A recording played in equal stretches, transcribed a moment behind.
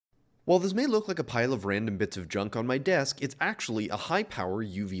While this may look like a pile of random bits of junk on my desk, it's actually a high-power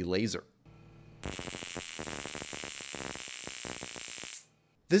UV laser.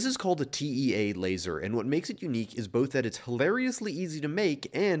 This is called a TEA laser, and what makes it unique is both that it's hilariously easy to make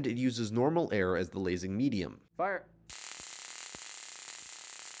and it uses normal air as the lasing medium. Fire.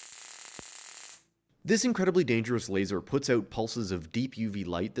 This incredibly dangerous laser puts out pulses of deep UV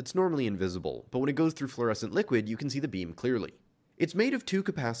light that's normally invisible, but when it goes through fluorescent liquid, you can see the beam clearly. It's made of two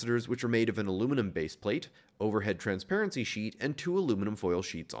capacitors which are made of an aluminum base plate, overhead transparency sheet, and two aluminum foil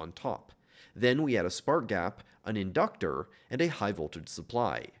sheets on top. Then we add a spark gap, an inductor, and a high voltage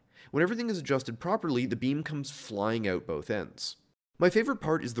supply. When everything is adjusted properly, the beam comes flying out both ends. My favorite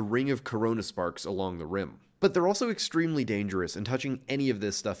part is the ring of corona sparks along the rim. But they're also extremely dangerous, and touching any of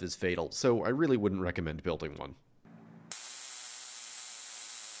this stuff is fatal, so I really wouldn't recommend building one.